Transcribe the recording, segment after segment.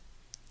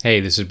Hey,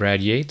 this is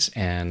Brad Yates,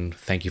 and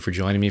thank you for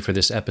joining me for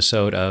this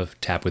episode of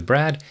Tap with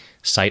Brad,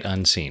 Sight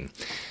Unseen,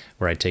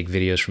 where I take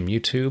videos from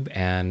YouTube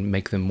and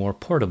make them more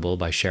portable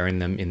by sharing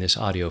them in this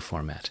audio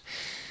format.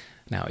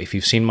 Now, if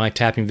you've seen my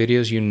tapping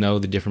videos, you know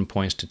the different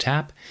points to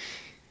tap.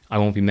 I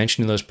won't be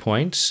mentioning those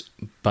points,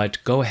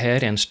 but go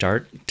ahead and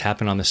start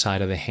tapping on the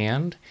side of the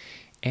hand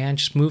and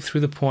just move through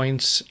the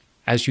points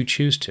as you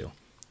choose to.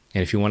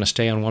 And if you want to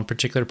stay on one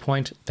particular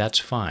point, that's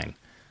fine.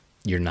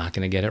 You're not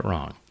going to get it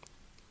wrong.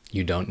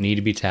 You don't need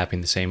to be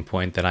tapping the same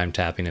point that I'm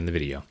tapping in the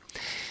video.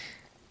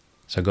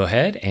 So go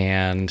ahead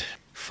and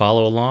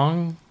follow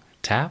along,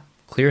 tap,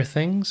 clear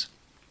things,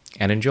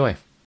 and enjoy.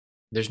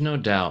 There's no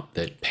doubt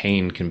that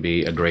pain can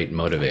be a great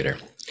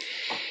motivator.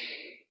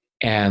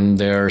 And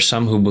there are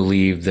some who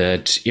believe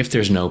that if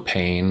there's no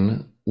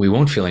pain, we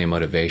won't feel any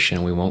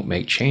motivation, we won't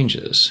make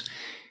changes.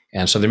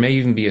 And so there may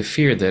even be a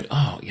fear that,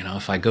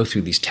 if I go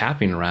through these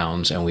tapping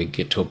rounds and we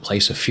get to a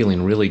place of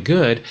feeling really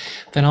good,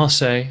 then I'll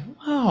say,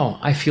 oh,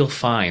 I feel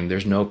fine.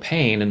 There's no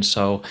pain, and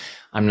so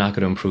I'm not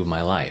going to improve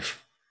my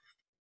life.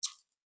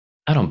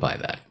 I don't buy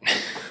that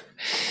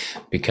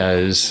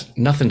because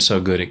nothing's so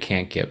good it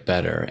can't get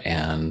better.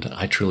 And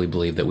I truly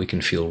believe that we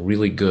can feel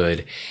really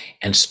good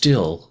and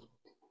still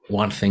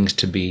want things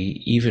to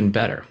be even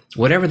better,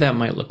 whatever that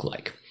might look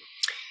like.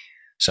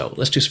 So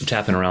let's do some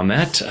tapping around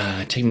that,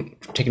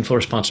 taking full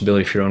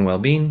responsibility for your own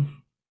well-being.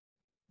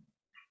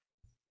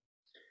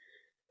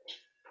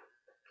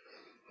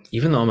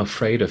 Even though I'm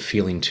afraid of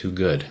feeling too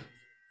good,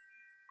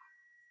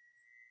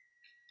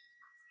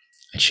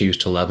 I choose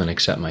to love and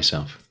accept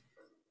myself.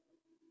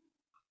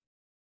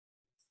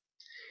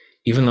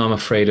 Even though I'm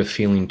afraid of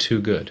feeling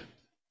too good,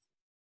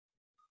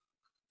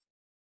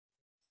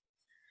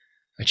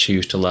 I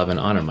choose to love and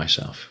honor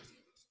myself.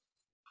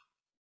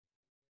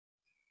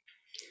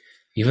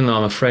 Even though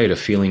I'm afraid of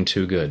feeling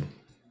too good,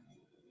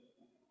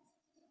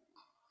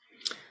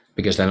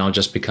 because then I'll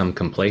just become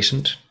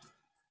complacent.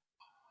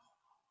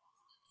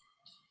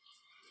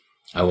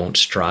 I won't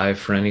strive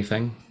for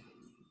anything.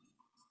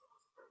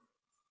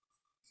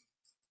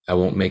 I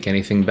won't make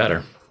anything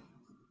better.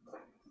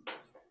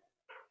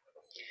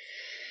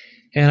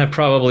 And I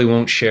probably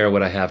won't share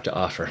what I have to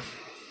offer.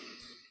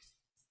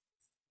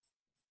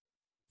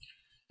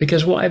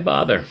 Because why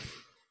bother?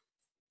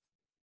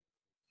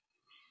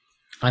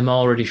 I'm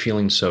already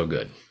feeling so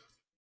good.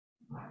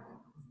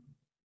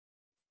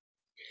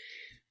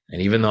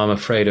 And even though I'm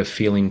afraid of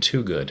feeling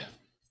too good,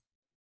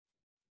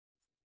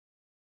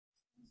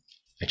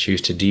 I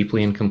choose to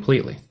deeply and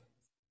completely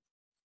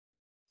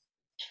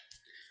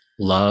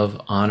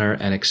love, honor,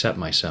 and accept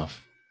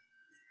myself.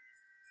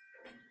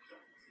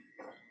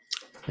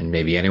 And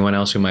maybe anyone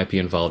else who might be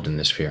involved in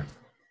this fear.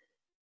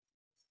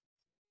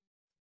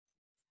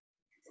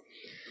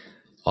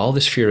 All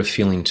this fear of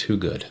feeling too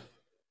good.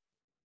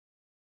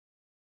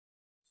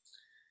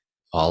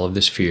 All of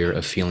this fear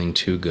of feeling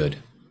too good.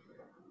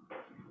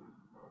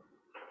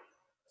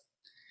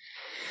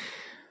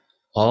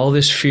 All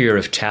this fear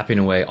of tapping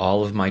away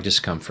all of my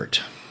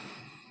discomfort.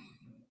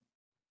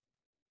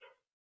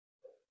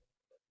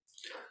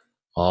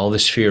 All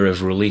this fear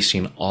of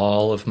releasing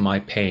all of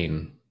my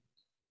pain.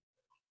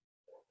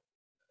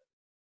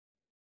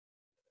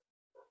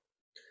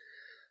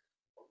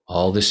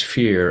 All this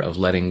fear of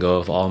letting go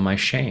of all my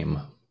shame.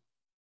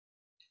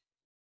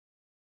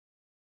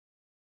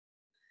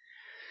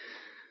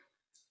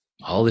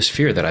 All this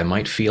fear that I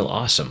might feel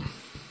awesome.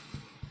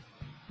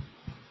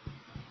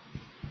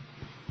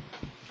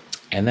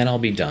 And then I'll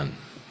be done.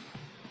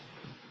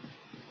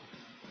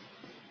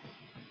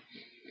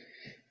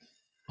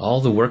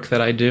 All the work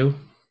that I do,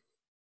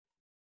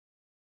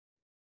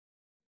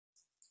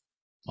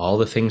 all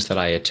the things that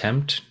I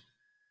attempt,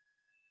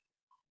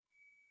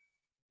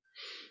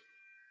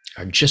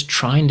 are just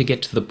trying to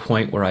get to the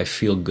point where I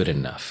feel good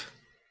enough.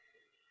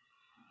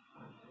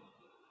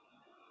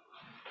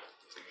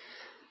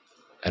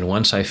 And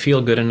once I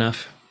feel good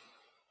enough,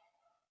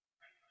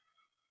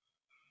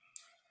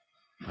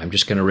 I'm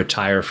just going to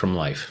retire from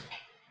life.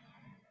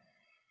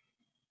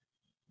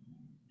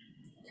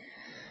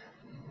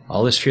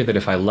 All this fear that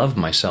if I love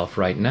myself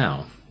right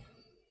now,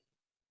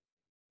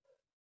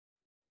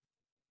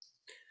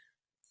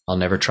 I'll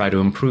never try to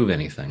improve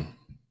anything.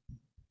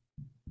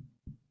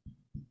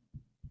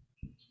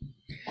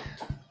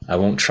 I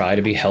won't try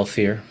to be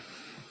healthier.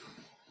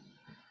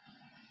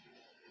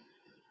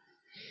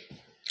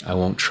 I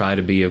won't try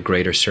to be of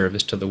greater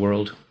service to the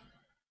world.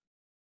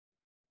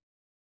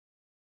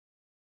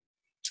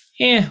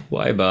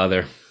 Why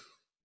bother?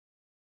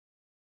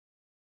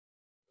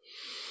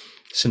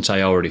 Since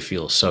I already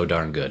feel so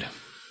darn good.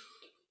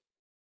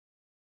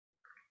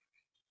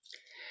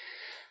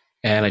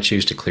 And I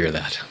choose to clear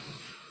that.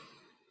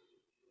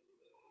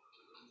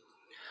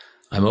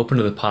 I'm open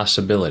to the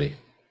possibility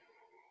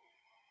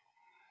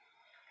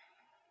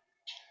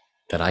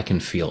that I can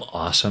feel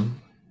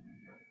awesome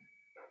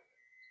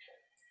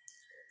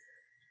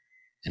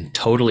and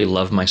totally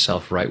love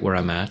myself right where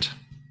I'm at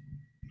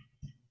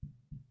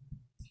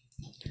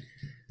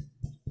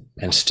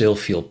and still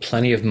feel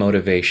plenty of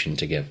motivation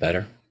to get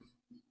better.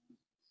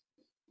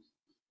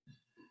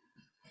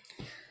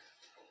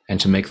 and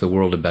to make the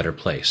world a better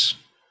place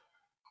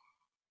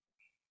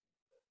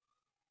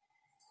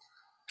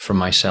for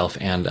myself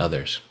and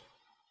others.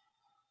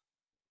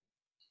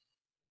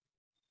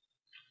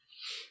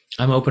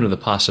 I'm open to the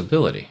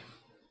possibility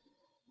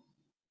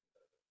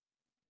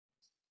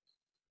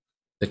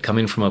that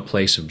coming from a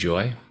place of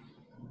joy,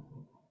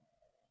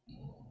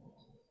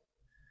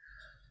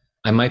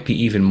 I might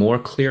be even more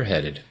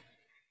clear-headed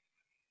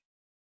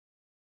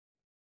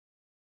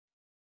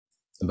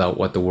about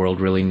what the world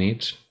really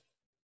needs,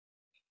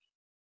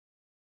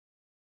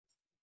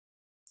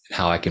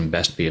 how I can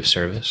best be of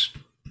service,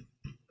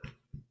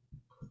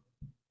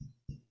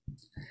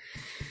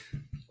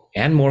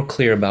 and more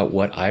clear about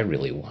what I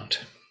really want.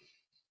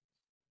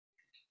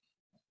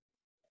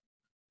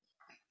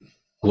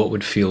 What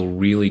would feel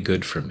really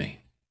good for me?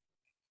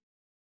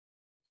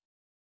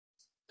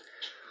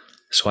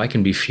 So I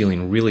can be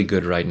feeling really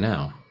good right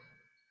now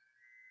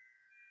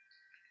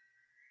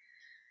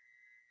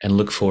and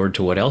look forward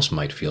to what else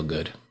might feel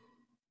good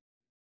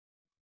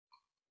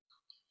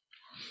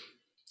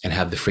and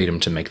have the freedom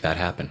to make that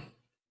happen.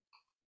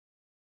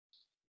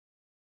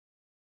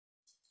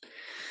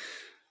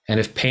 And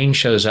if pain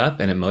shows up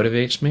and it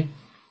motivates me,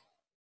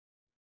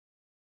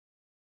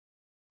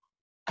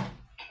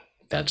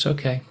 that's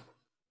okay.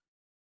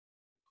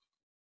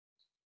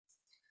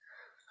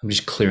 I'm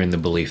just clearing the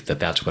belief that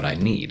that's what I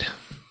need.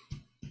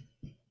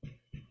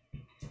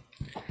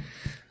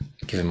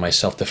 Giving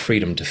myself the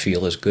freedom to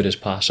feel as good as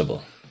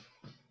possible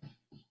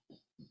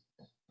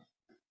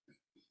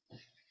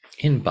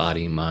in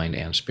body, mind,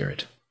 and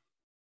spirit.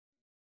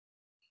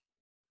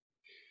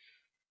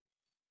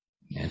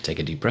 And take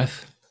a deep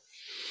breath.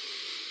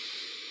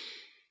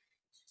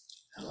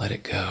 And let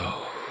it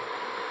go.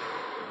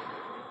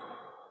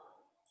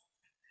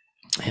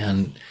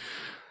 And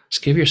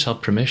just give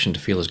yourself permission to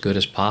feel as good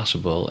as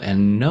possible,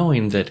 and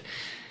knowing that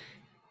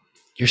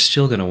you're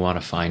still going to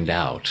want to find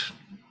out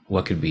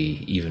what could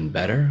be even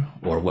better,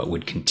 or what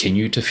would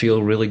continue to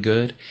feel really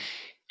good,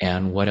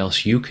 and what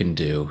else you can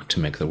do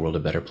to make the world a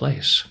better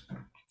place.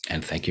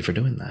 And thank you for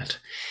doing that.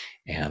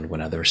 And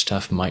when other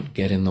stuff might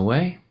get in the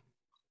way,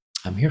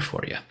 I'm here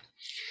for you.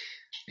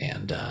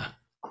 And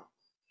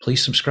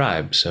please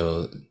subscribe.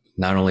 So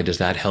not only does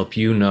that help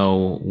you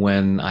know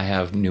when I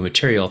have new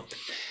material,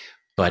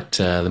 but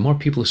the more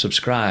people who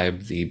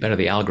subscribe, the better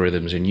the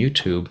algorithms in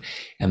YouTube,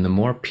 and the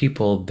more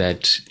people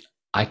that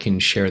I can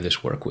share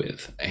this work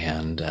with.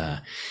 And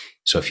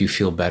so if you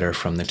feel better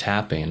from the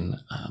tapping,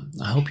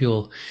 I hope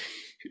you'll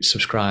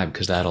subscribe,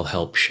 because that'll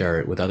help share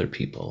it with other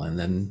people. And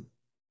then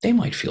they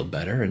might feel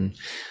better and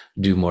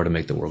do more to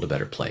make the world a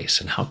better place.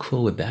 And how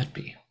cool would that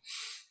be?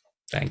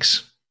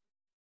 Thanks.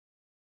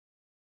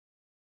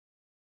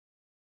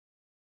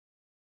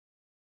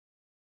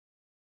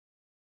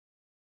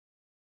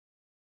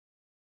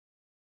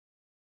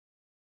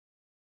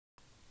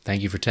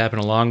 Thank you for tapping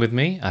along with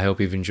me. I hope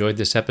you've enjoyed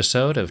this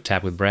episode of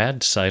Tap with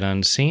Brad, Sight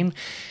Unseen.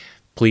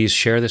 Please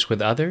share this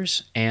with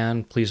others,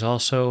 and please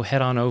also head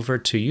on over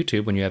to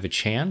YouTube when you have a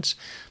chance.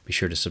 Be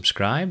sure to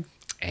subscribe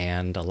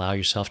and allow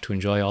yourself to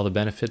enjoy all the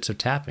benefits of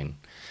tapping,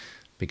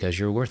 because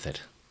you're worth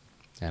it.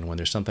 And when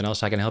there's something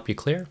else I can help you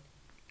clear,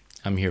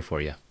 I'm here for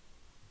you.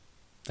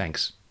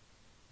 Thanks.